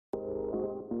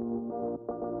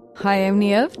Hi, I'm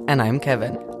Niamh, And I'm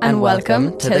Kevin. and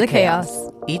welcome to the Chaos.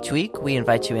 Each week, we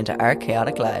invite you into our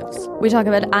chaotic lives We talk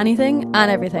about anything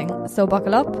and everything, so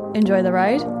buckle up, enjoy the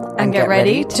ride, and get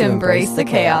ready to embrace the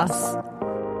chaos.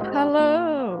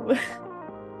 Hello,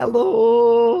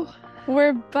 Hello.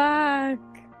 we're back.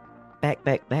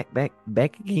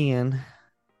 Back again.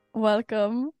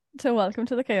 Welcome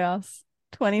to the Chaos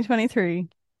 2023.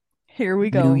 Here we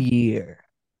New go. year.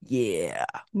 Yeah.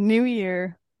 New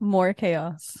year, more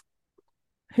chaos.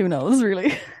 Who knows,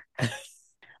 really?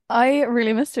 I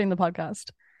really missed doing the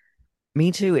podcast.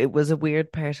 Me too. It was a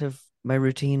weird part of my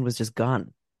routine was just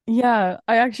gone. Yeah,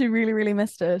 I actually really, really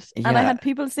missed it. And I Yeah. had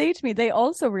people say to me they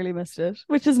also really missed it,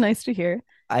 which is nice to hear.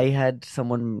 I had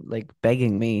someone like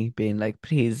begging me, being like,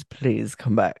 please, please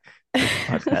come back with the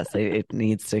podcast. It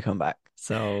needs to come back.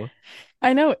 So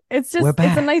I know we're it's a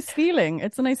back. nice feeling.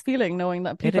 It's a nice feeling knowing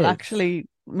that It people is. actually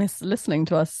miss listening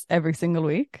to us every single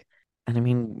week. And I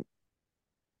mean,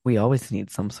 we always need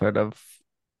some sort of,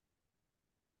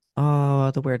 oh,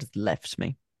 the word has left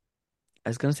me. I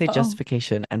was going to say Oh,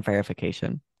 justification and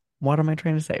verification. What am I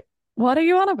trying to say? what are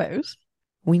you on about?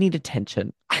 We need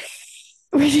attention.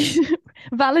 Validation?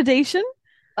 Is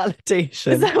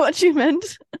Validation. that what you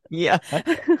meant? Yeah.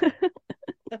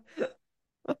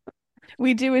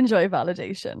 We do enjoy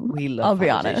validation, We love I'll be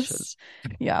validation. honest.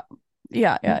 Yeah.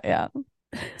 Yeah.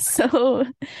 So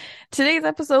today's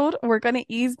episode, we're going to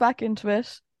ease back into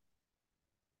it.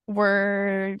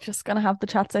 We're just going to have the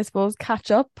chats, I suppose,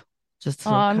 Just a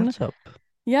little on, catch up.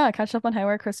 catch up on how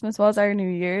our Christmas was, our New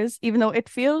Year's, even though it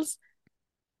feels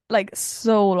like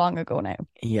so long ago now.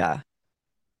 Yeah.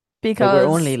 But we're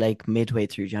only Because like midway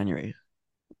through January.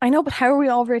 I know, but how are we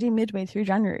already midway through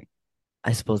January?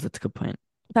 I suppose that's a good point.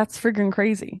 That's friggin'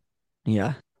 crazy.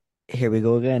 Yeah. Here we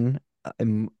go again.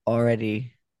 I'm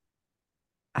already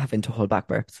having to hold back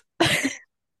burps.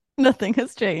 Nothing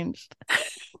has changed.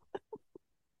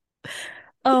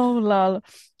 Oh, lol.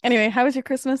 Anyway, how was your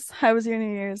Christmas? How was your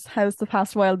New Year's? How's the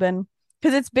past while been?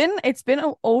 Because it's been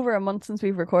over a month since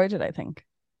we've recorded, I think.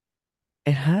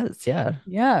 It has, yeah.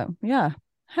 Yeah.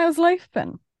 How's life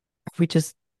been?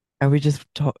 Are we just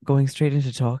going straight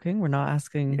into talking? We're not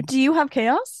asking. Do you have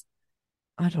chaos?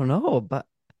 I don't know, but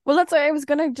Well, that's why I was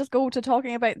gonna just go to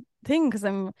talking about thing because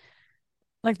I'm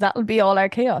like that'll be all our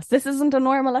chaos. This isn't a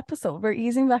normal episode. We're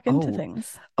easing back into oh,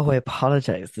 things. I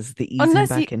apologize. This is the easing Unless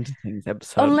you back into things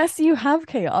episode. unless you have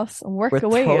chaos, We're work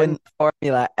away throwing and the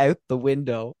formula out the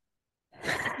window.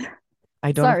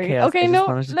 I don't have sorry. chaos. Okay, no,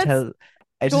 let's I go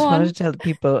just wanted to on. tell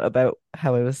people about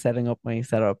how I was setting up my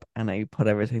setup and I put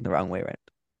everything the wrong way around.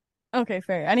 Okay,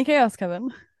 fair. Any chaos,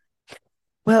 Kevin?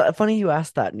 Well, funny you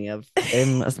asked that, Niamh.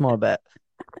 A small bit.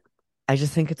 I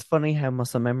just think it's funny how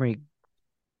muscle memory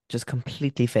just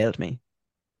completely failed me.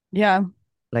 Yeah.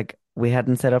 Like we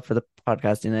hadn't set up for the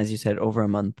podcast in, as you said, over a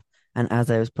month. And as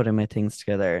I was putting my things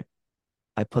together,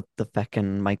 I put the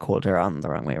feckin' mic holder on the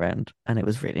wrong way around, and it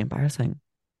was really embarrassing.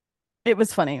 It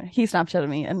was funny. He Snapchatted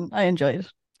me and I enjoyed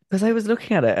Because I was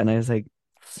looking at it and I was like,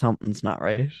 something's not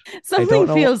right. it. I don't Something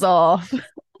know feels off.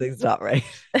 something's not right.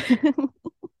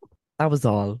 That was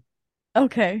all.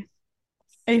 Okay.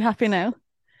 Are you happy now?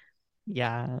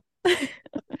 Yeah.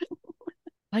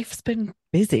 Life's been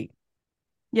busy.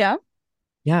 Yeah.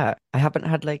 Yeah. I haven't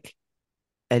had like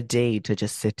a day to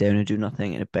just sit down and do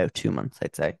nothing in about 2 months,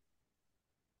 I'd say.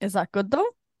 Is that good though?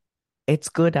 It's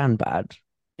good and bad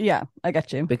Yeah, I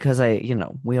get you. because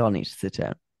we all need to sit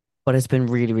down. But it's been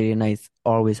really, really nice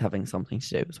always having something to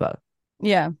do as well.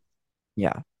 Yeah.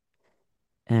 Yeah.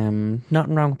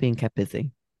 Nothing wrong with being kept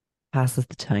busy. Passes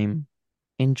the time,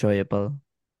 enjoyable.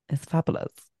 It's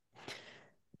fabulous.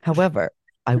 However,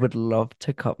 I would love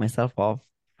to cut myself off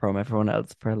from everyone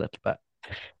else for a little bit.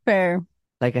 Fair.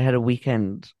 Like I had a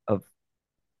weekend of,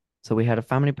 so we had a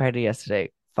family party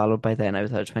yesterday, followed by then I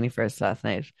was at a 21st last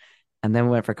night, and then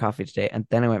we went for coffee today, and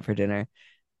then I went for dinner,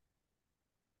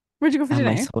 Where'd you go for and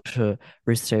my dinner? social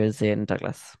roosters in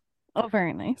Douglas. Oh,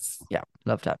 very nice. Yeah,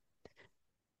 loved that.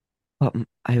 But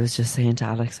I was just saying to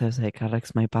Alex, I was like,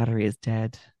 Alex, my battery is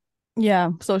dead.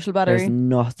 Yeah, social There's battery.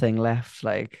 nothing left,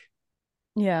 like,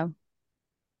 Yeah.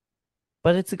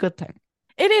 but it's a good thing.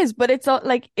 It is, but it's all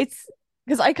like it's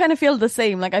because I kind of feel the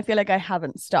same. Like I feel like I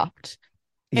haven't stopped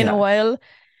in a Yeah. while.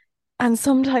 And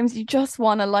sometimes you just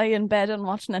want to lie in bed and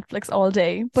watch Netflix all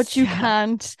day, but you Yeah.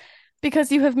 can't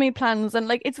because you have made plans and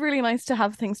like it's really nice to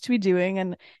have things to be doing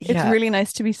and it's Yeah. really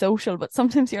nice to be social, but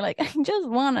sometimes you're like, I just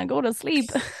want to go to sleep.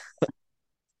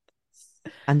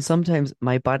 And sometimes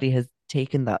my body has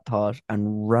taken that thought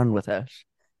and run with it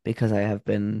because I have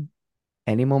been,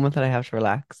 any moment that I have to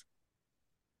relax,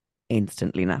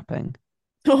 instantly napping.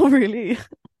 Oh, really?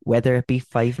 Whether it be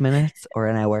 5 minutes or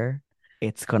an hour,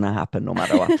 it's gonna happen no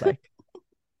matter what. Like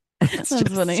it's That's just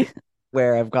funny.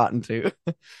 where I've gotten to.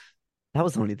 That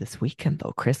was only this weekend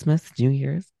though. Christmas, New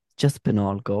Year's, just been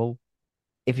all go.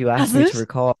 If you ask Has me to it?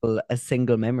 recall a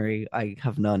single memory, I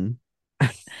have none.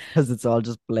 Because it's all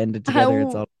just blended together.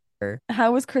 It's How all there.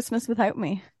 how was Christmas without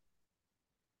me?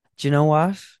 Do you know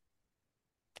what?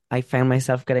 I found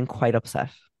myself getting quite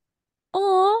upset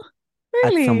Oh,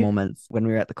 at some really? moments when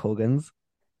we were at the Cogans.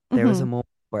 There was a Hmm. moment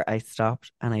where I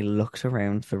stopped and I looked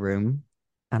around the room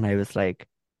and I was like,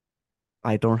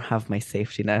 I don't have my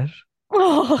safety net.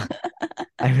 Oh.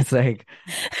 I was like,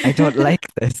 I don't like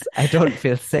this. I don't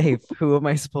feel safe. Who am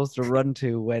I supposed to run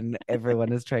to when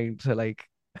everyone is trying to like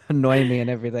annoy me and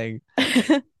everything?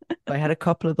 I had a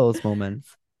couple of those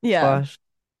moments, Yeah, but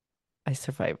I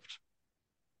survived.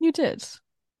 you did.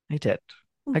 I did.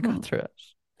 I got Hmm. through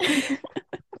it.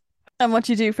 And what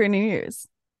you do for New Year's?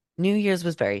 New Year's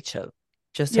was very chill.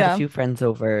 Just had a Yeah. few friends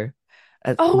over.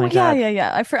 Oh, My yeah, dad, yeah,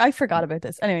 yeah. I forgot about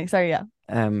this. Anyway, sorry, yeah.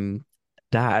 um,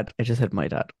 dad. I just said my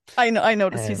dad. I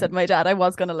noticed you said Um, my dad. I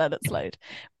was gonna let it slide.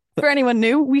 For anyone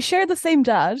new, we share the same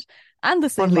dad and the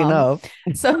same funnily mom.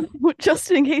 enough, So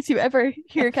just in case you ever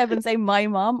hear Kevin say my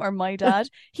mom or my dad,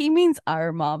 he means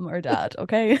our mom or dad,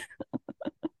 okay?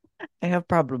 I have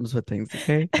problems with things.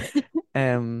 Okay.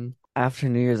 After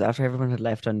New Year's, after everyone had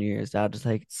left on New Year's, dad was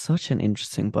like, such an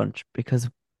interesting bunch because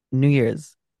New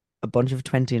Year's, a bunch of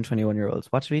 20 and 21-year-olds.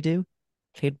 What did we do?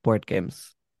 Played board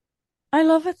games. I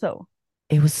love it though.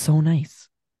 It was so nice.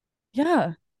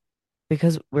 Yeah.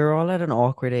 Because we're all at an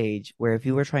awkward age where if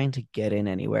you were trying to get in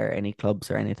anywhere, any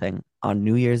clubs or anything on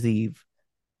New Year's Eve,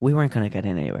 we weren't going to get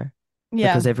in anywhere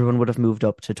Yeah. because everyone would have moved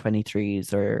up to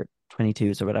 23s or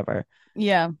 22s or whatever.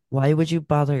 Yeah. Why would you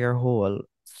bother your whole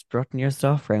strutting your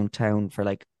stuff around town for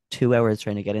like 2 hours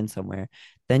trying to get in somewhere?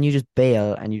 Then you just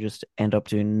bail and you just end up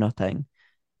doing nothing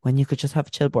when you could just have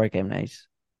a chill board game night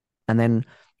and then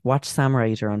watch Samurai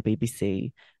Eater on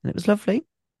BBC. And it was lovely.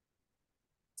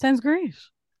 Sounds great.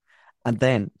 And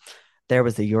then there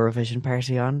was a Eurovision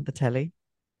party on the telly.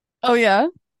 Oh yeah.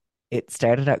 It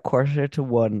started at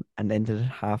 1:45 and ended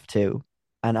at 2:30.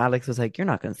 And Alex was like, you're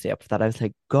not going to stay up for that. I was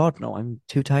like, God, no, I'm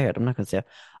too tired. I'm not going to stay up.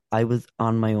 I was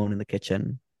on my own in the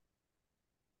kitchen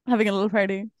Having a little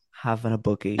party. having a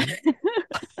boogie.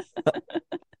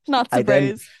 Not I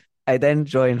then surprised. I then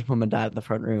joined mum and dad in the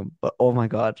front room. But oh my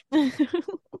God,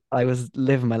 I was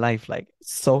living my life like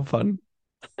so fun.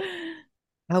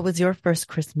 How was your first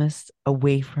Christmas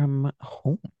away from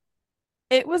home?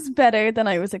 It was better than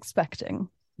I was expecting.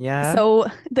 Yeah. So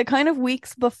the kind of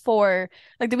weeks before,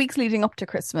 like the weeks leading up to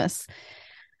Christmas,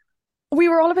 we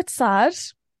were all a bit sad,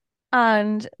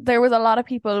 and there was a lot of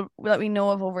people that we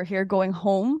know of over here going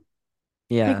home.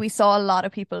 Like Yeah. we saw a lot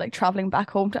of people like traveling back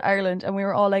home to Ireland, and we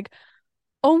were all like,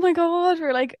 "Oh my God,"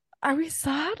 we're like, "Are we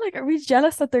sad? Like, are we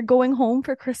jealous that they're going home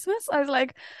for Christmas?" I was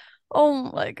like, "Oh,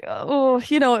 like, oh,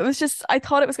 it was just I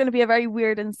thought it was going to be a very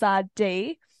weird and sad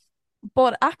day."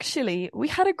 But actually, we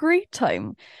had a great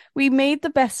time. We made the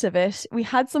best of it. We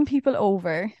had some people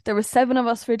over. There was seven of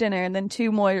us for dinner, and then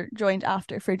two more joined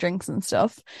after for drinks and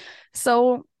stuff.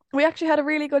 So we actually had a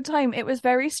really good time. It was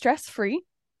very stress free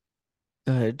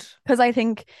Good. because I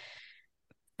think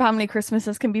family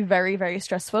Christmases can be very, very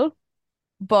stressful.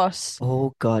 But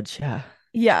Oh God, yeah.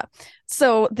 yeah,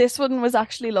 so this one was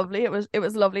actually lovely. It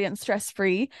was lovely and stress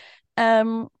free.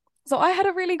 Um, so I had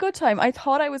a really good time. I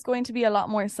thought I was going to be a lot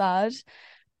more sad,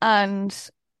 and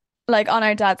like on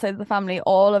our dad's side of the family,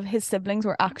 all of his siblings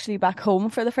were actually back home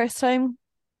for the first time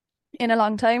in a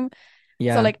long time. So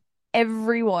Yeah. like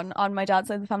everyone on my dad's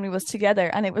side of the family was together,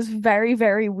 and it was very,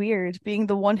 very weird being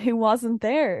the one who wasn't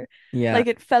there. Yeah. Like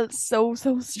it felt so,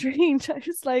 so strange. I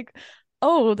was like,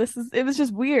 oh, it was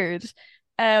just weird.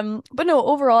 But no,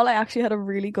 overall I actually had a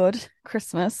really good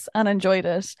Christmas and enjoyed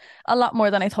it a lot more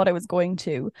than I thought I was going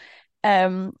to.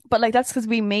 But like that's because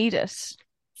we made it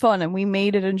fun and we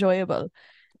made it enjoyable.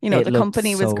 It The looked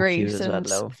company was so cute great as well, and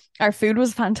though. our food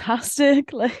was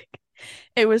fantastic. Like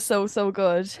it was so, so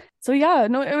good. So yeah,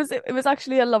 no, it was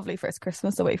actually a lovely first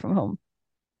Christmas away from home.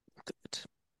 Good.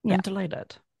 Yeah. I'm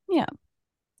delighted. Yeah.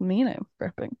 Me now,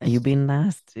 burping. Are you being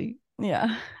nasty?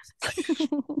 Yeah.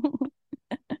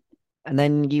 And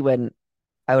then you went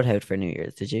out for New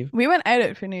Year's, did you? We went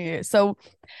out for New Year. So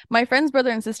my friend's brother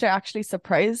and sister actually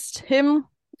surprised him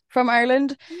from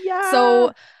Ireland. Yeah.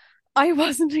 So I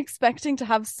wasn't expecting to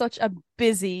have such a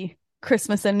busy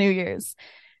Christmas and New Year's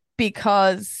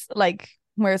because like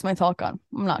where's my thought gone?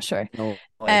 I'm not sure. No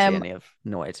idea, Um Niamh.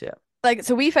 No idea. like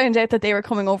so we found out that they were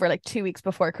coming over like 2 weeks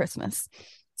before Christmas.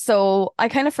 So I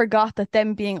kind of forgot that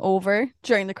them being over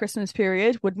during the Christmas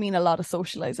period would mean a lot of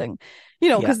socializing,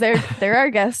 Yeah. because they're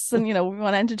our guests and we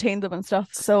want to entertain them and stuff.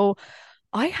 So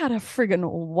I had a friggin'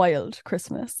 wild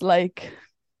Christmas. Like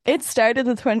it started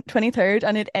the 23rd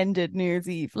and it ended New Year's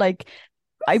Eve. Like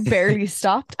I barely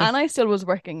stopped and I still was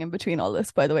working in between all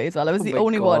this, by the way, as well. I was Oh the my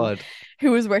only one God.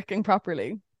 who was working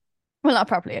properly. Well, not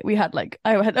properly. We had like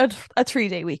I had a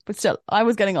 3-day week, but still I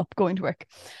was getting up, going to work.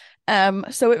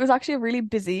 So it was actually a really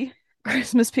busy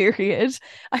Christmas period.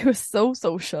 I was so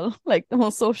social, like the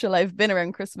most social I've been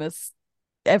around Christmas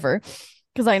ever.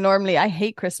 Because I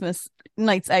hate Christmas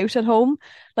nights out at home.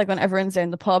 Like when everyone's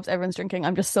down the pubs, everyone's drinking.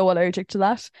 I'm just so allergic to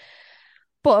that.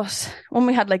 But when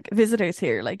we had like visitors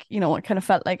here, like, it kind of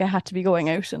felt like I had to be going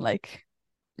out and like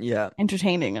Yeah.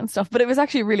 entertaining and stuff. But it was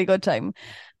actually a really good time.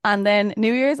 And then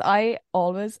New Year's, I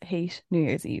always hate New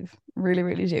Year's Eve. Really,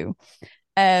 really do.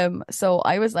 So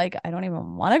I was like, I don't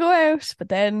even want to go out. But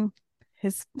then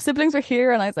his siblings were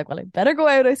here and I was like, well, I better go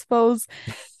out, I suppose.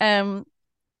 Um,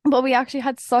 but we actually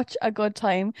had such a good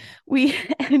time. We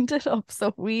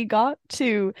so we got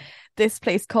to this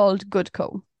place called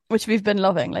Goodco, which we've been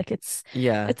loving. Like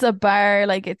Yeah. it's a bar,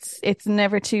 like it's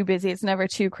never too busy, it's never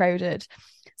too crowded.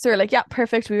 So we're like, yeah,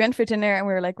 perfect. We went for dinner and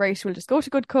we were like, right, we'll just go to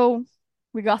Goodco.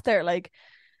 We got there like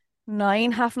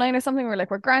 9, half 9 or something. We were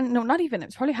like, we're grand. No, not even. It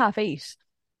was probably half 8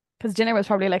 because dinner was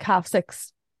probably like half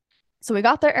 6. So we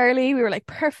got there early. We were like,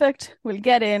 perfect. We'll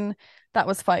get in. That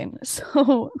was fine.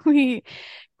 So we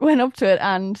went up to it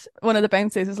and one of the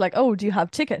bouncers was like, oh, do you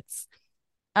have tickets?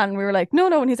 And we were like, no,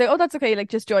 no. And he's like, oh, that's okay. Like,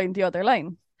 just join the other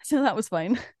line. So that was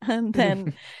fine. And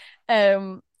then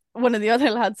um one of the other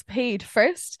lads paid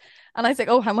first. And I was like,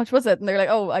 oh, how much was it? And they're like,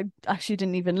 oh, I actually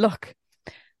didn't even look.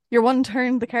 Your one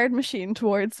turned the card machine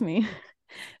towards me.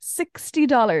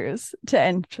 $60 to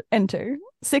enter.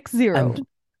 60. I'm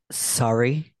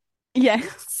sorry.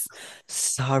 Yes.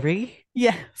 Sorry.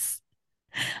 Yes.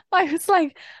 I was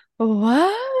like,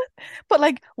 what? But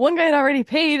like one guy had already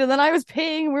paid and then I was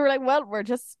paying. And we were like, well, we're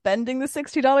just spending the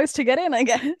 $60 to get in, I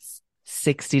guess.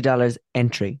 $60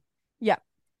 entry. Yeah.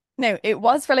 Now, it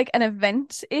was for like an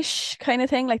event-ish kind of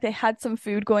thing. Like they had some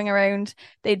food going around.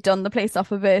 They'd done the place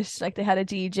up a bit. Like they had a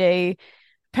DJ.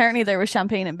 Apparently there was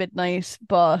champagne at midnight,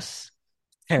 but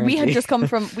Apparently. we had just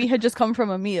come from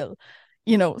a meal,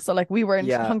 so like we weren't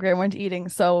Yeah. hungry and weren't eating.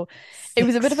 So it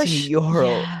was a bit of a 60 euro.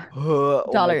 yeah, Oh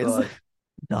my dollars. God.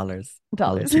 Dollars.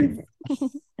 Dollars. Apologies.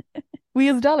 We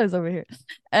use dollars over here.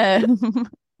 Um,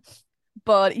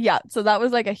 but yeah, so that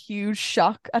was like a huge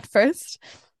shock at first.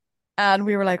 And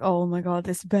we were like, oh my God,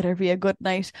 this better be a good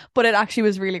night. But it actually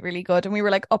was really, really good. And we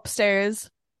were like upstairs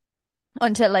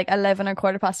until like 11 or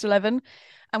quarter past 11.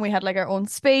 And we had like our own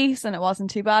space and it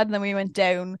wasn't too bad. And then we went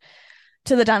down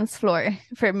to the dance floor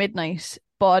for midnight.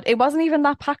 But it wasn't even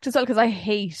that packed as well because I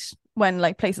hate when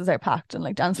like places are packed and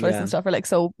like dance floors and Yeah. stuff are like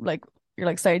so like you're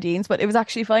like sardines, but it was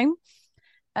actually fine.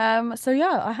 So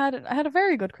yeah, I had a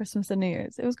very good Christmas and New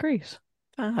Year's. It was great.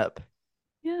 Fab.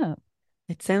 Yeah.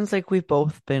 It sounds like we've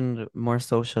both been more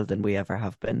social than we ever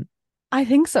have been. I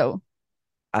think so.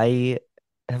 I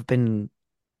have been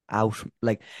out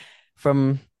like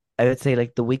from I would say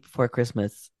like the week before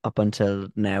Christmas up until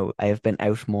now, I have been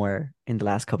out more in the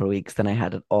last couple of weeks than I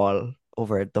had at all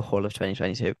over the whole of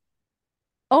 2022.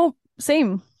 Oh,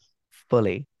 same.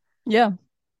 Fully. Yeah.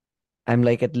 I'm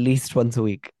like at least once a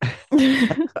week.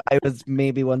 I was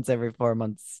maybe once every 4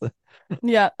 months.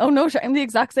 Yeah. Oh no, sure. I'm the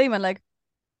exact same. And like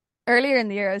earlier in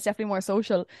the year, I was definitely more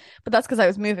social, but that's because I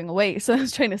was moving away. So I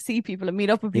was trying to see people and meet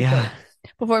up with people Yeah.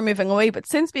 before moving away. But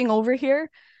since being over here,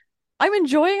 I'm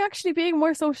enjoying actually being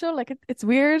more social. Like it's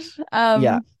weird.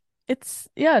 Yeah. It's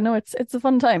yeah, no, it's a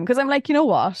fun time because I'm like, you know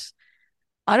what?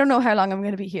 I don't know how long I'm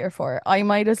going to be here for. I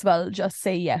might as well just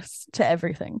say yes to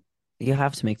everything. You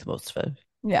have to make the most of it.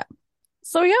 Yeah.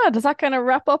 So yeah, does that kind of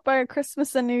wrap up our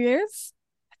Christmas and New Year's?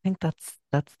 I think that's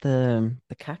the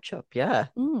catch up. Yeah.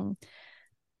 Mm.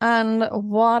 And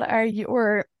what are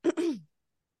your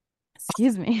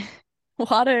excuse me.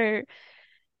 What are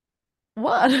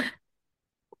what?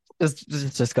 It's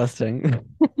disgusting.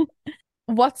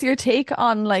 What's your take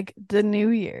on like the new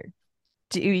year?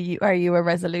 Are you a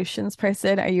resolutions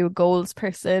person? Are you a goals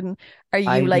person? Are you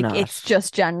I'm like not. it's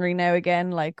just January now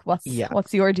again? Like Yeah.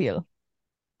 what's your deal?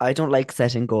 I don't like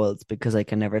setting goals because I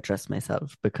can never trust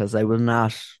myself because I will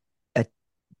not uh,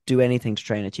 do anything to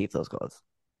try and achieve those goals.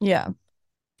 Yeah.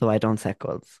 So I don't set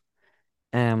goals.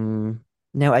 Um,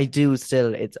 Now I do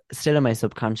still, it's still in my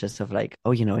subconscious of like,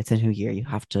 oh, it's a new year. You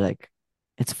have to like,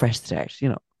 it's a fresh start,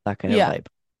 that kind of Yeah. vibe.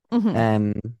 Hmm.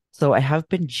 Um, so I have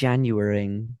been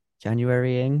Januarying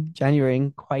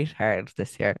quite hard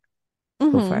this year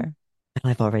so far. Hmm. And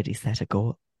I've already set a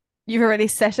goal. You've already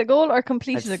set a goal or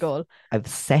completed a I've goal? I've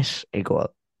set a goal,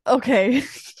 Okay.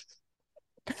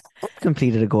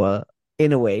 completed a goal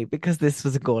in a way because this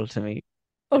was a goal to me.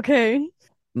 Okay.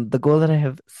 The goal that I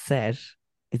have set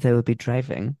is I will be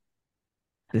driving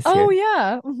this Oh year.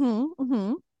 yeah.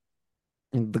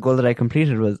 And the goal that I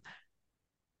completed was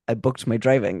I booked my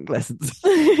driving lessons.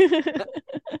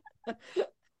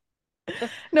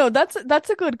 No, that's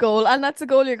a good goal, and that's a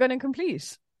goal you're going to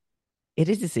complete. It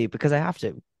is, you see, because I have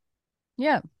to.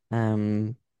 Yeah.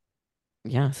 Um,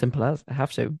 yeah, simple as I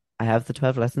have to. I have the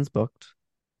 12 lessons booked,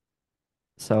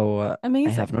 so I have no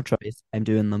Amazing. choice. I'm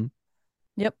doing them.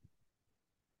 Yep.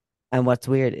 And what's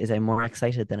weird is I'm more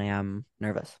excited than I am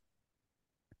nervous.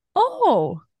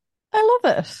 Oh, I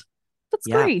love it. That's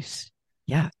Yeah, great.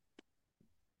 yeah,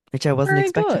 which I wasn't Very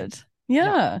expecting. good. Yeah.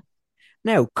 Yeah.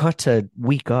 Now, cut to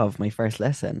week of my first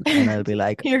lesson, and I'll be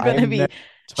like, You're I going to am never be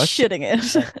touching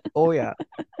shitting that. it. Oh yeah.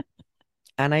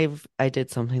 And I did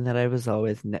something that I was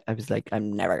always I was like,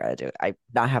 I'm never gonna do. I'm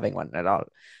not having one at all.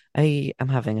 I am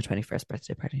having a 21st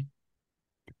birthday party.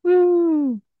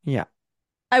 Woo. Yeah.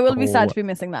 I will be sad So to be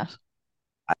missing that.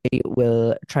 I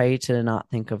will try to not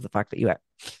think of the fact that you are.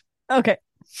 Okay.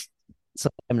 So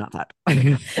I'm not that.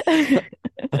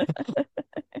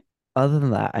 Other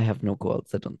than that, I have no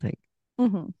goals, I don't think.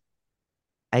 hmm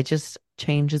I just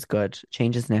change is good,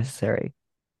 change is necessary.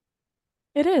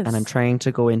 It And I'm is. trying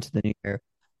to go into the new year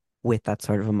with that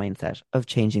sort of a mindset of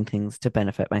changing things to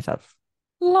benefit myself.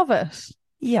 Love it.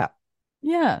 Yeah,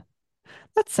 Yeah.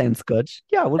 that sounds good.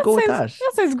 Yeah, we'll go with that.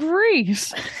 That sounds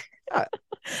great. Yeah.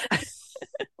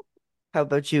 How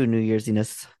about you, New Year's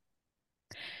Enos?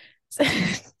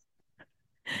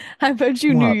 How about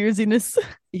you, New What? Year's Enos?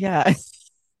 Yeah.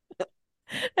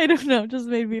 I don't know, just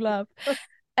made me laugh.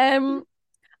 Um,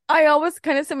 I always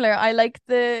kind of similar. I like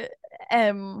the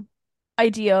um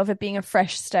idea of it being a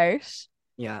fresh start.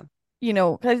 Yeah. You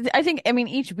know, 'cause I think, I mean,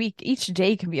 each week, each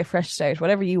day can be a fresh start,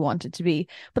 whatever you want it to be.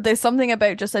 But there's something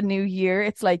about just a new year.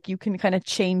 It's like you can kind of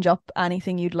change up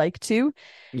anything you'd like to.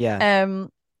 Yeah. Um,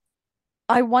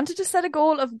 I wanted to set a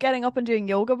goal of getting up and doing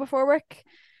yoga before work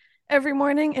every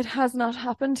morning. It has not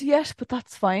happened yet, but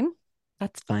that's fine.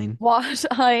 That's fine. What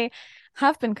I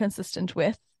have been consistent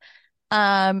with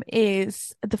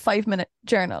is the 5 minute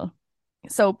journal.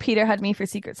 So Peter had me for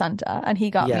Secret Santa and he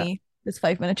got Yeah. me this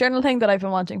 5 minute journal thing that I've been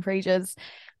wanting for ages.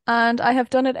 And I have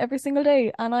done it every single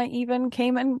day. And I even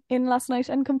came in last night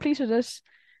and completed it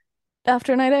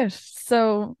after a night out.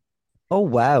 So Oh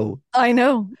wow. I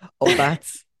know. Oh,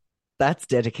 that's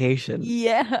dedication.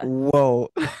 Yeah. Whoa.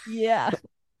 Yeah.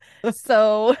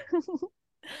 So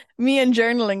me and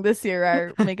journaling this year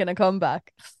are making a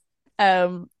comeback.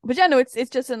 But yeah, no, it's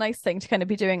just a nice thing to kind of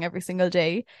be doing every single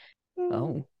day. Mm,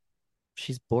 Oh,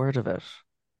 she's bored of it.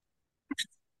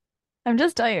 I'm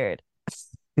just tired.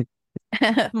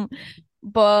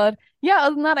 But yeah,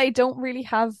 other than that, I don't really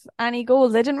have any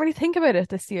goals. I didn't really think about it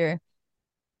this year.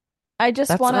 I just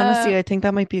That's honestly, wanna, I think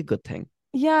that might be a good thing.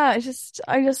 yeah, I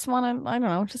just wanna, I don't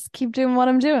know, just keep doing what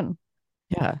I'm doing.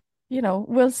 Yeah. You know,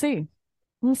 we'll see.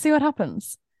 We'll see what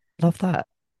happens. Love that.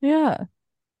 Yeah.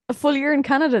 A full year in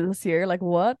Canada this year, like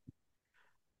what?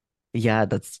 Yeah,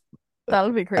 that's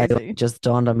That'll be I crazy. just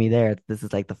dawned on me there. This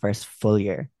is like the first full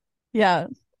year. Yeah,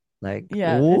 Like,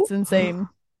 yeah, oh, it's insane.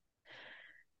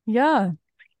 Yeah.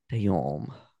 damn.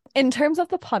 In terms of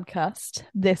the podcast,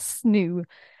 this new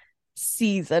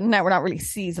season, now we're not really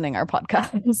seasoning our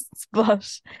podcasts,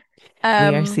 but We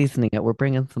are um seasoning it. We're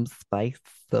bringing some spice,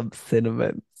 some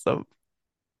cinnamon, some.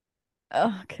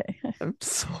 okay. I'm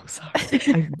so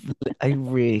sorry. I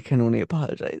really can only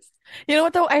apologize. You know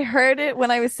what though? I heard it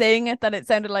when I was saying it that it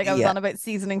sounded like I was Yeah. on about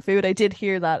seasoning food. I did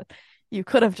hear that. You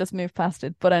could have just moved past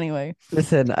it, but anyway.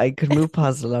 Listen, I could move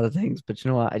past a lot of things, but you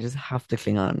know what? I just have to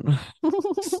cling on.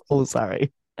 So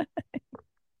sorry.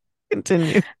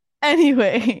 Continue.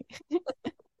 Anyway,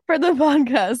 for the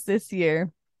podcast this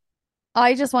year,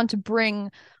 I just want to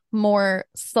bring more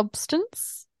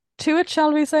substance to it,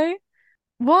 shall we say?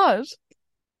 What?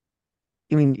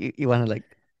 You mean you want to like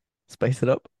spice it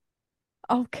up?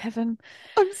 Oh, Kevin.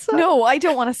 I'm sorry. No, I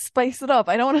don't want to spice it up.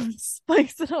 I don't want to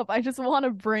spice it up. I just want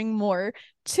to bring more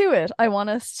to it. I want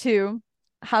us to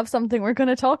have something we're going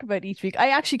to talk about each week. I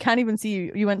actually can't even see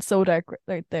you. You went so dark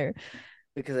right there.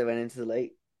 Because I went into the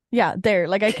light. Yeah, there.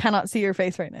 Like I cannot see your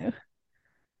face right now.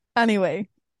 Anyway,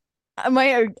 are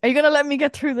you going to let me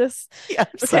get through this? Yeah,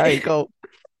 I'm sorry, Okay. go.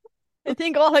 I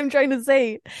think all I'm trying to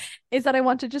say is that I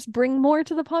want to just bring more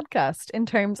to the podcast in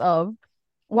terms of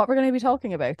what we're going to be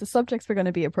talking about, the subjects we're going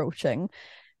to be approaching,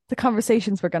 the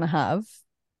conversations we're going to have.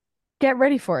 Get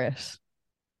ready for it.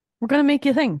 We're going to make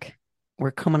you think.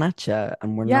 We're coming at you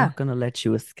and we're Yeah. not gonna let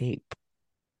you escape.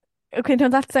 Okay, no,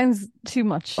 that sounds too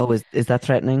much. Oh, is that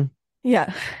threatening?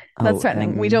 Yeah, that's Oh,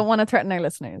 threatening. We don't want to threaten our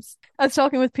listeners. I was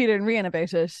talking with Peter and Rian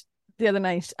about it the other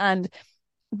night, and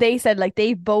they said like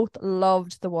they both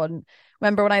loved the one.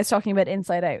 Remember when I was talking about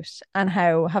Inside Out and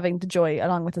how having the joy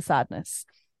along with the sadness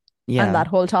and yeah, that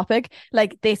whole topic?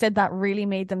 Like they said that really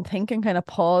made them think and kind of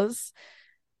pause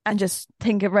and just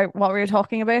think about what we were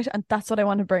talking about. And that's what I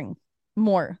want to bring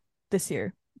more this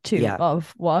year too, yeah.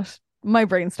 of what my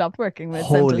brain stopped working mid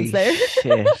sentence Holy there.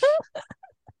 shit.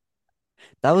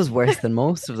 That was worse than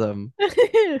most of them.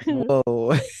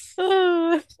 Whoa.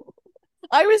 Oh,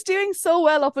 I was doing so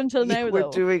well up until You now, were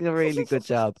though. doing a really good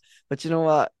job. But you know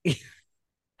what?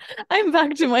 I'm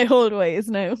back to my old ways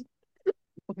now.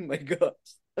 Oh my God.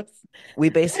 We I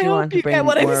basically hope want to you get bring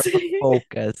what I'm more of a saying.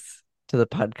 focus to the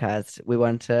podcast. We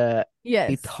want to be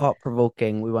Yes.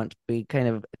 thought-provoking. We want to be kind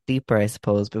of deeper, I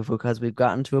suppose, because we've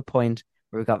gotten to a point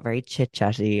where we got very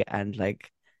chit-chatty and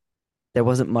like there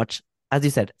wasn't much, as you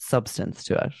said, substance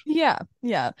to it. Yeah,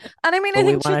 yeah. And I mean, But I we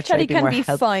think want chit to try to chatty be can more be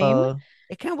fine. helpful.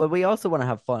 It can, but we also want to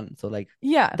have fun. So like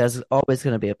Yeah. there's always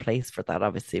going to be a place for that,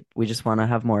 obviously. We just want to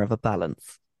have more of a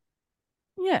balance,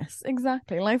 Yes,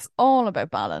 exactly. Life's all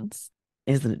about balance.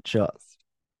 isn't it just?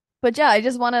 But yeah, I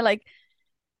just want to like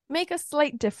make a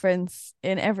slight difference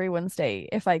in everyone's day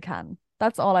if I can.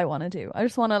 That's all I want to do. I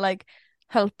just want to like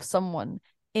help someone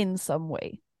in some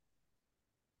way.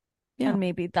 Yeah. And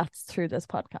maybe that's through this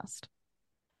podcast.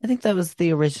 I think that was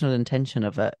the original intention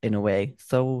of it in a way.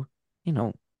 So, you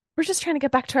know, We're just trying to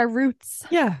get back to our roots.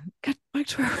 yeah, get back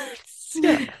to our roots.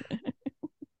 Yeah.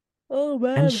 Oh And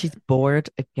man. she's bored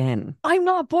again. I'm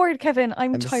not bored, Kevin.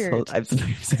 I'm tired. I'm so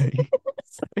sorry.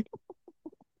 Sorry.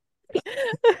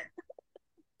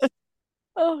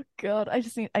 Oh God.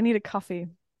 I need a coffee.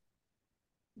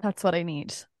 That's what I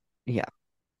need. Yeah,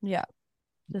 Yeah.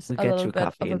 Just we'll a get little you a bit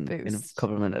coffee of a in a boost.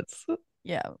 couple of minutes.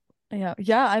 Yeah. Yeah.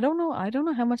 Yeah. I don't know. I don't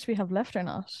know how much we have left or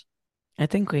not. I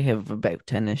think we have about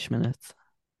 10-ish minutes.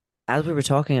 As we were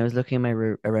talking, I was looking at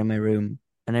around my room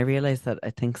and I realized that I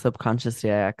think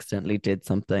subconsciously I accidentally did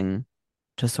something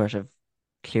to sort of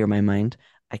clear my mind.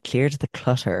 I cleared the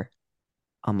clutter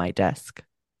on my desk.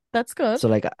 That's good. So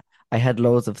like I had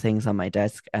loads of things on my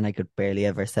desk and I could barely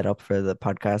ever set up for the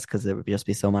podcast because there would just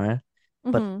be so many.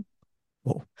 But Mm-hmm.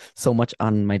 whoa, so much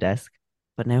on my desk.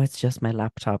 But now it's just my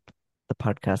laptop, the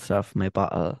podcast stuff, my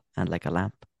bottle, and like a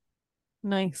lamp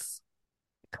Nice.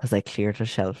 because I cleared a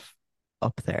shelf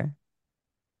up there.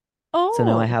 So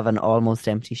now I Oh. have an almost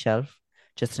empty shelf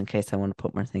just in case I want to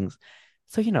put more things.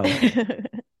 So, you know,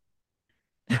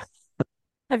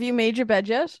 Have you made your bed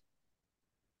yet?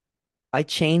 I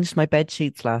changed my bed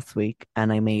sheets last week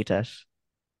and I made it.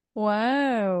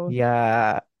 Wow.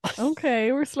 Yeah,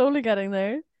 Okay, we're slowly getting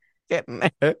there. getting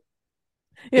there.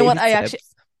 You know what? Baby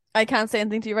steps. I can't say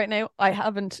anything to you right now. I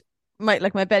haven't my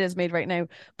bed is made right now,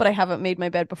 but I haven't made my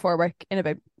bed before work in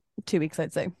about 2 weeks,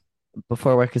 I'd say.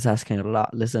 Before work is asking a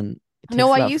lot. Listen, it No,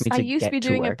 takes a lot for me I to used to be get to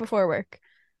doing it work. before work.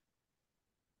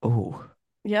 Oh,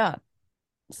 Yeah.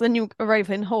 So then you arrive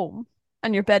in home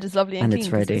and your bed is lovely and and clean it's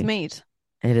because it's ready. made.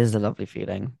 It is a lovely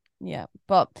feeling. Yeah.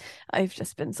 But I've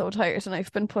just been so tired and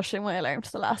I've been pushing my alarm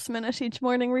to the last minute each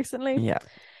morning recently. Yeah.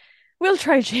 We'll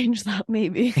try change that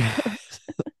maybe.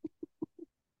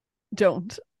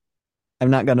 Don't. I'm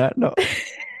not gonna, no.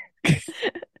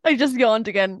 I just yawned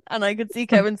again and I could see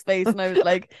Kevin's face and I was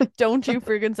like, don't you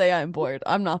friggin' say I'm bored.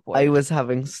 I'm not I bored. was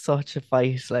having such a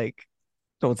fight, like,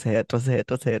 don't say it, don't say it,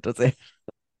 don't say it, don't say it.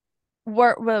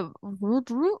 Well,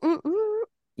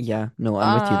 Yeah, no,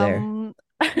 I'm with you there. um,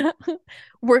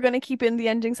 we're gonna keep in the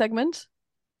ending segment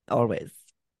Always.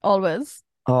 always.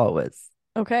 Always.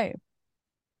 Okay.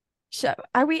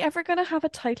 Are we ever gonna have a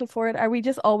title for it? Are we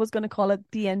just always gonna call it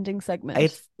the ending segment?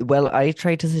 I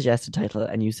tried to suggest a title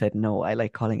and you said no. I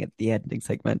like calling it the ending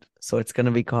segment. So it's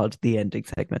gonna be called the ending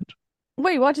segment.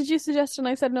 Wait, what did you suggest? And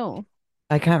I said no.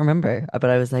 I can't remember, but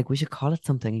I was like, we should call it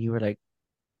something. And you were like,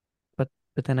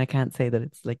 but then I can't say that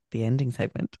it's like the ending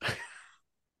segment.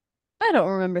 I don't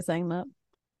remember saying that.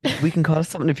 We can call it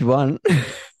something if you want.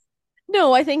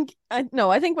 No, I think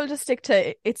we'll just stick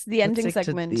to it's the Let's ending stick to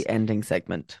segment. the ending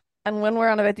segment. And when we're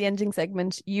on about the ending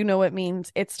segment, you know it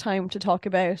means it's time to talk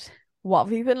about what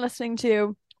we've been listening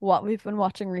to, what we've been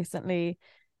watching recently.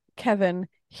 Kevin,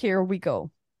 here we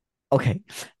go. Okay.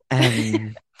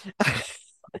 Um,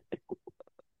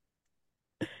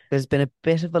 there's been a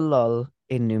bit of a lull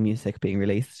in new music being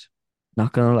released.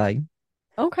 Not gonna lie.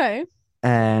 Okay.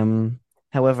 Um,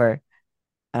 however,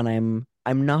 and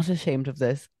I'm not ashamed of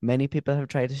this. Many people have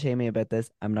tried to shame me about this.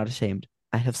 I'm not ashamed.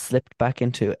 I have slipped back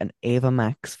into an Ava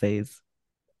Max phase.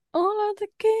 All of the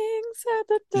kings said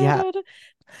the Yeah, da, da,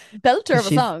 da. Belter because of a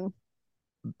she's song.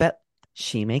 Bet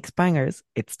she makes bangers.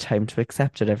 It's time to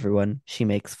accept it, everyone. She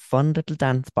makes fun little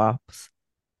dance bops,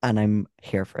 and I'm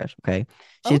here for it. Okay.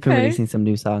 She's been Okay. releasing some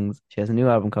new songs. She has a new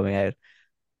album coming out.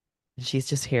 And she's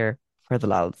just here for the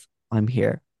lads. I'm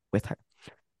here with her.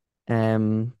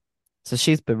 Um, so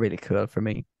she's been really cool for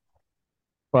me.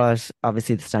 But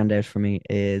obviously the standout for me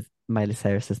is Miley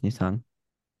Cyrus's new song.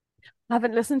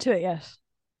 Haven't listened to it yet.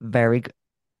 Very good.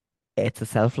 It's a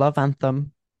self-love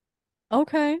anthem.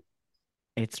 Okay.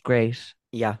 It's great.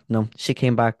 Yeah, no, she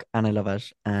came back and I love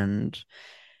it. And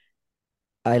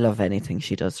I love anything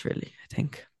she does, really, I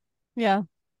think. Yeah.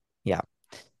 Yeah.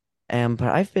 But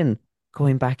I've been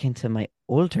going back into my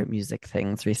older music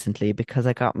things recently because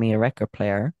I got me a record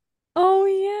player. Oh,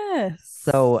 yes.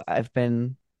 So I've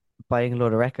been buying a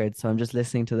load of records. So I'm just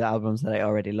listening to the albums that I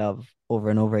already love over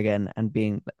and over again and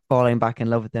being falling back in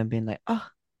love with them, being like, oh,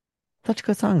 such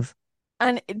good songs.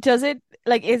 And does it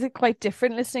like is it quite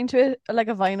different listening to it like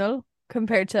a vinyl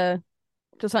compared to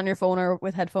just on your phone or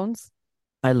with headphones?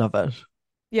 I love it.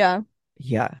 Yeah.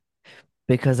 Yeah.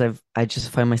 Because I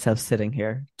just find myself sitting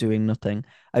here doing nothing.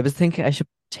 I was thinking I should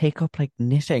take up like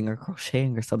knitting or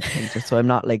crocheting or something, just so I'm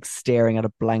not like staring at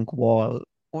a blank wall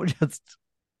or just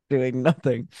doing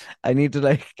nothing. I need to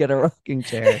like get a rocking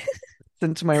chair,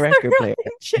 listen to my record player,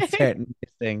 Rocking and chair. start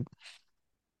knitting.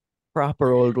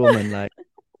 Proper old woman, like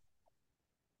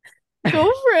Go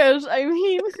for it. I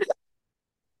mean,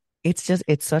 it's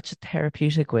such a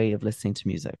therapeutic way of listening to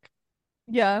music.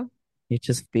 yeah. It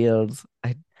just feels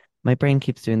my brain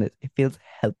keeps doing this. It feels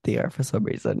healthier for some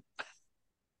reason.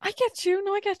 I get you.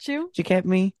 No, I get you. Do you get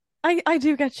me? I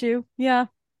do get you. Yeah.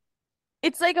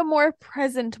 It's like a more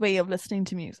present way of listening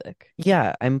to music.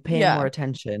 Yeah, I'm paying more Yeah.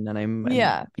 attention and I'm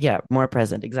Yeah. yeah, more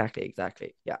present. Exactly,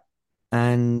 exactly. Yeah.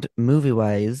 And movie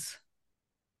wise,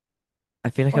 I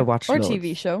feel like I watched Or TV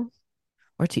loads. show.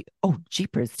 Oh,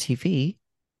 Jeepers TV.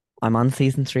 I'm on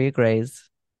season 3 of Grey's.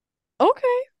 Okay.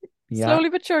 Yeah, Slowly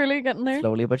but surely getting there.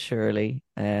 slowly but surely.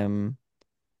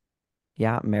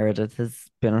 Yeah, Meredith has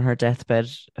been on her deathbed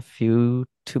a few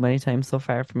too many times so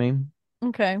far for me.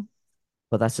 Okay.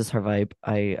 But that's just her vibe.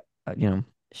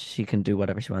 She can do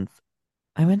whatever she wants.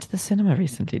 I went to the cinema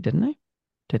recently, didn't I?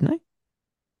 Didn't I?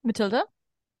 Matilda.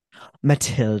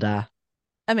 Matilda.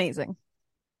 Amazing.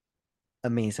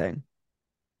 Amazing.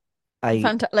 I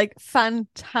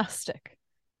Fantastic.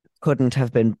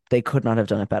 they could not have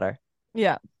done it better.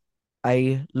 Yeah.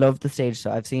 I love the stage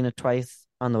show. I've seen it twice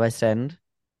on the West End,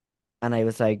 and I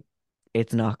was like,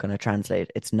 it's not going to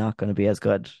translate. It's not going to be as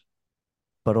good.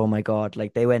 But oh my God,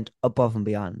 like they went above and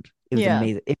beyond. It was Yeah.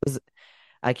 amazing.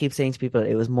 I keep saying to people,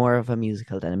 it was more of a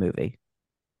musical than a movie.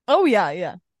 Oh yeah,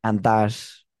 yeah. And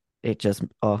it just,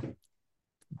 oh,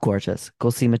 gorgeous.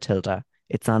 Go see Matilda.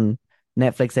 It's on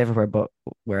Netflix everywhere but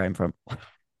where I'm from.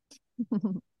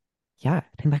 Yeah,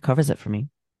 I think that covers it for me.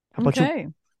 How about you? Okay.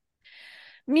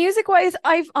 Music wise,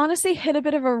 I've honestly hit a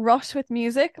bit of a rut with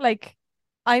music. Like,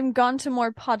 I'm gone to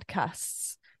more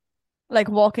podcasts, like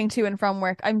walking to and from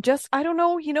work. I don't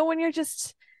know, when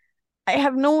I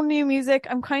have no new music.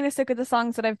 I'm kind of sick of the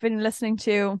songs that I've been listening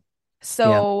to. Yeah.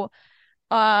 So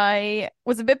I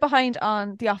was a bit behind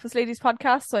on the Office Ladies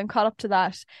podcast, so I'm caught up to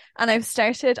that. And I've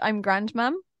started I'm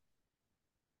Grandmam.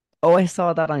 Oh, I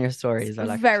saw that on your story as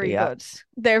well, actually. Very Yeah. good.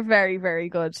 They're very, very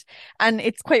good. And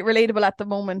it's quite relatable at the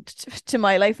moment to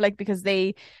my life, like because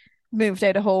they moved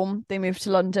out of home, they moved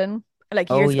to London like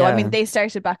Oh, years ago. I mean, yeah. they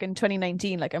started back in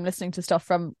 2019. Like I'm listening to stuff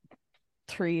from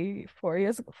 3, 4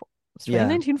 years ago. It's Yeah.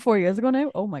 2019, 4 years ago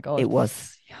now. Oh my It God.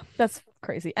 was, yeah, That's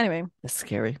crazy. Anyway, it's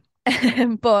scary.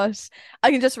 but I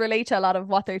can just relate to a lot of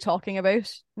what they're talking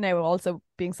about now, also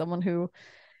being someone who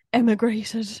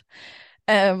emigrated.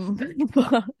 Um,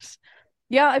 but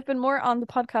yeah, I've been more on the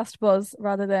podcast buzz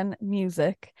rather than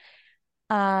music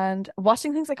and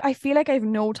watching things. Like I feel like I have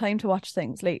no time to watch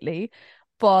things lately,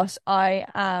 but I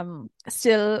am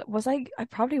still I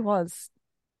probably was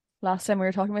last time we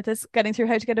were talking about this, getting through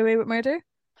How to Get Away with Murder.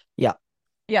 Yeah,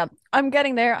 Yeah, I'm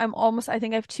getting there. I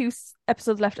think I have two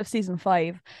episodes left of season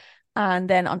 5 and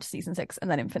then on to season 6 and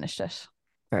then I'm finished it.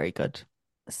 very good.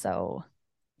 So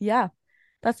yeah,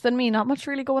 that's been me. Not much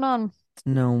really going on.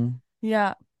 No,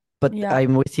 Yeah, but yeah,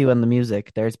 I'm with you on the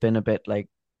music. There's been a bit like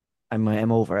I'm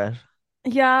over it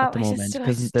yeah. at the moment I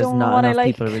because just there's don't know not what I enough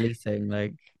people like. releasing.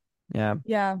 Like, yeah.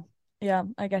 Yeah, yeah,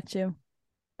 I get you.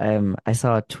 I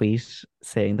saw a tweet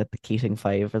saying that the Keating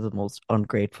Five are the most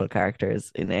ungrateful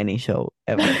characters in any show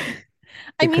ever I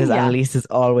mean, because yeah, Annalise is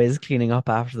always cleaning up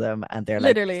after them, and they're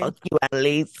like, literally. "Fuck you,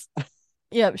 Annalise."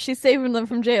 Yeah, she's saving them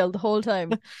from jail the whole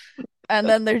time. And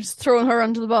then they're just throwing her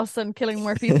under the bus and killing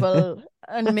more people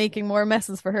and making more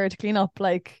messes for her to clean up.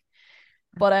 Like,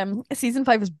 but season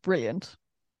 5 is brilliant.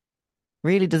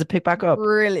 Really? Does it pick back up?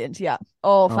 Brilliant. Yeah.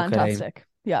 Oh, Okay. fantastic.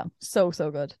 Yeah. So, so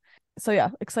good. So yeah,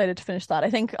 excited to finish that. I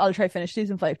think I'll try finish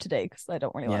season 5 today because I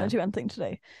don't really want to Yeah. do anything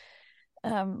today.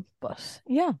 But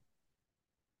yeah,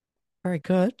 Very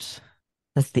good.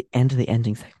 That's the end of the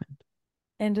ending segment.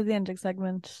 end of the ending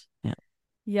segment. Yeah.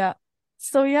 Yeah.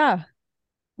 So yeah,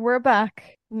 we're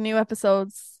back. New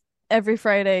episodes every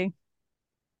Friday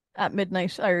at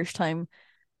midnight Irish time,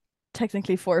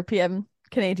 technically 4 p.m.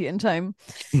 Canadian time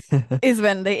is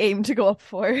when they aim to go up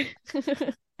for.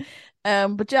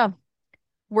 But yeah,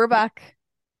 we're back.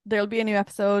 There'll be a new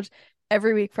episode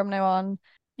every week from now on.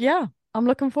 Yeah, I'm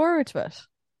looking forward to it.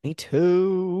 Me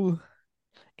too.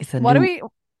 It's a What are new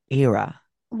we era.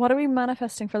 what are we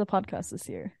manifesting for the podcast this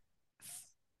year?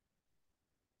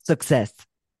 Success,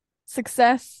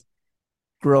 Success,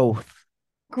 growth.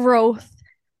 growth,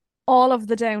 all of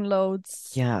the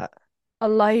downloads, Yeah. a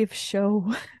live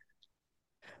show.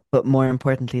 But more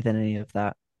importantly than any of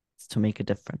that, is to make a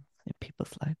difference in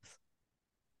people's lives.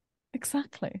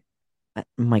 Exactly.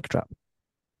 Mic drop.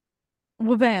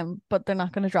 Well, them, but they're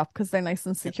not going to drop because they're nice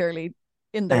and securely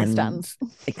in their And stands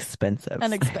and expensive.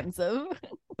 expensive.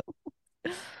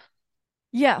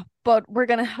 Yeah, but we're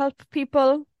going to help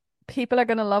people. People are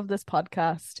going to love this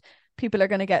podcast. People are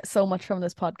going to get so much from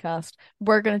this podcast.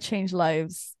 We're going to change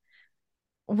lives.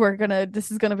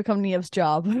 This is going to become Niamh's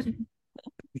job.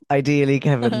 Ideally,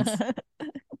 Kevin's.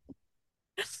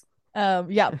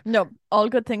 Yeah, no, all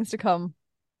good things to come.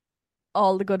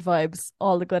 All the good vibes,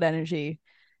 all the good energy,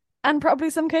 and probably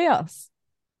some chaos.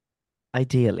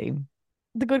 Ideally.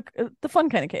 The fun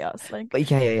kind of chaos. Like, But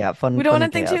yeah. we Fun, don't fun want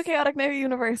and anything too chaos. chaotic in our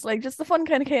universe. Like, just the fun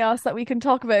kind of chaos that we can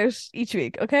talk about each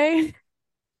week. Okay.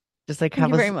 Just like Thank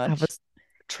you very have much. us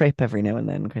trip every now and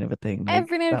then, kind of a thing. Like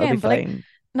Every now and that'll be again, but like, fine.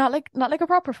 not like a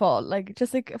proper fall. Like,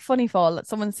 just like a funny fall that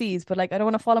someone sees. But like, I don't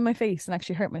want to fall on my face and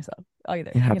actually hurt myself either.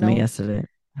 It You happened to me know. yesterday.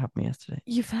 It happened to me yesterday.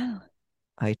 You fell.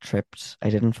 I tripped. I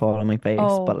didn't fall on my face, but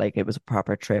Oh, like it was a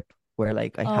proper trip where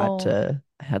like oh,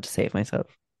 I had to save myself.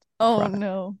 oh Cry.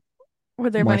 no. Were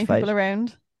there many people Mortified.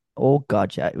 around? Oh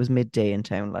God, yeah. It was midday in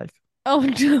town, like Oh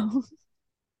no.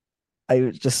 I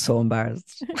was just so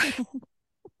embarrassed.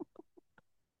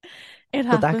 It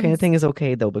But that kind of happens. thing is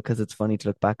okay though, because it's funny to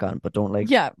look back on, but don't like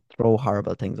Yeah. throw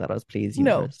horrible things at us, please,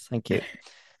 No. universe. Thank you.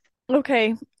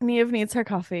 Okay. Niamh needs her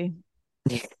coffee.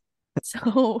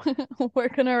 So we're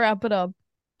gonna wrap it up.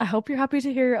 I hope you're happy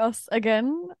to hear us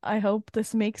again. I hope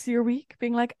this makes your week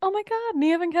being like, oh my God,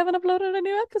 Niamh and Kevin uploaded a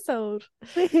new episode.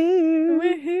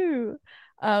 Woohoo.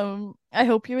 Woohoo. I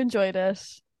hope you enjoyed it.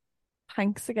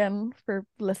 Thanks again for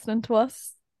listening to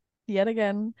us yet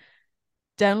again.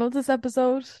 Download this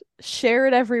episode, share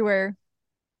it everywhere,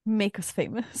 make us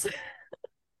famous.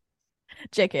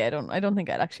 JK, I don't think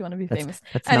I'd actually want to be That's famous.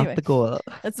 that's not Anyway, the goal.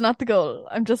 that's not the goal.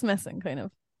 I'm just messing, kind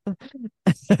of.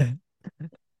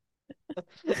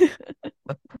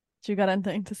 Do you got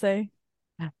anything to say?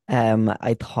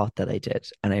 I thought that I did,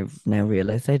 and I've now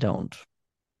realized I don't.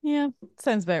 Yeah,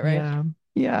 sounds about right. Yeah.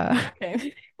 Yeah.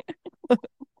 Okay.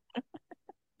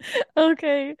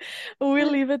 Okay. We'll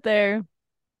leave it there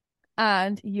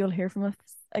and you'll hear from us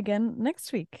again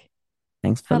next week.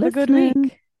 Thanks for Have a good listening.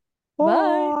 week.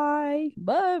 Bye.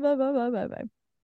 Bye. Bye, bye, bye, bye, bye, bye.